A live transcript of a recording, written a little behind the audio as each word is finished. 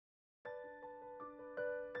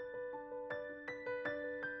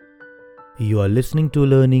You are listening to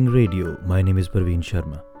Learning Radio. My name is Parveen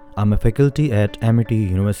Sharma. I'm a faculty at Amity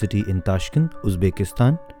University in Tashkent,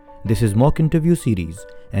 Uzbekistan. This is mock interview series,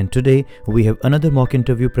 and today we have another mock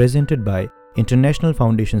interview presented by International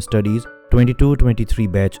Foundation Studies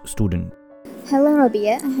 22-23 batch student. Hello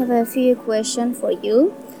Robiya, I have a few questions for you.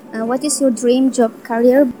 What is your dream job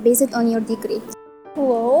career based on your degree?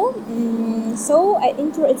 Hello. So I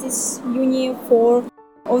entered this uni for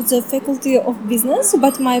of the faculty of business,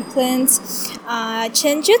 but my plans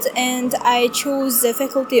changed and I chose the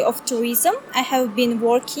faculty of tourism. I have been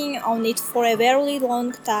working on it for a very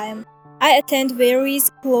long time. I attend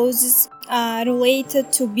various courses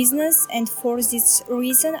related to business, and for this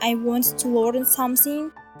reason I want to learn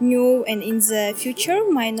something new, and in the future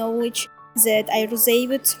my knowledge that I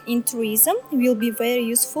received in tourism will be very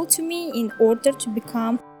useful to me in order to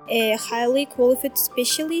become a highly qualified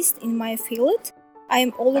specialist in my field. I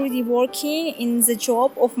am already working in the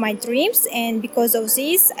job of my dreams, and because of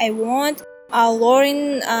this I want to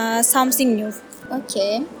learn something new.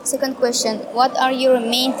 Okay. Second question, what are your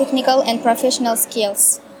main technical and professional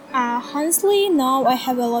skills? Honestly, now I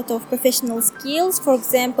have a lot of professional skills. For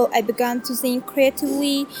example, I began to think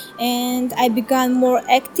creatively and I began more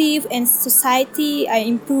active in society. I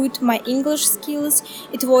improved my English skills.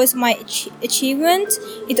 It was my achievement.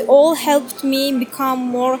 It all helped me become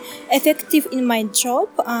more effective in my job.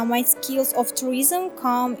 My skills of tourism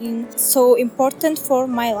come in so important for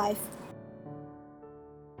my life.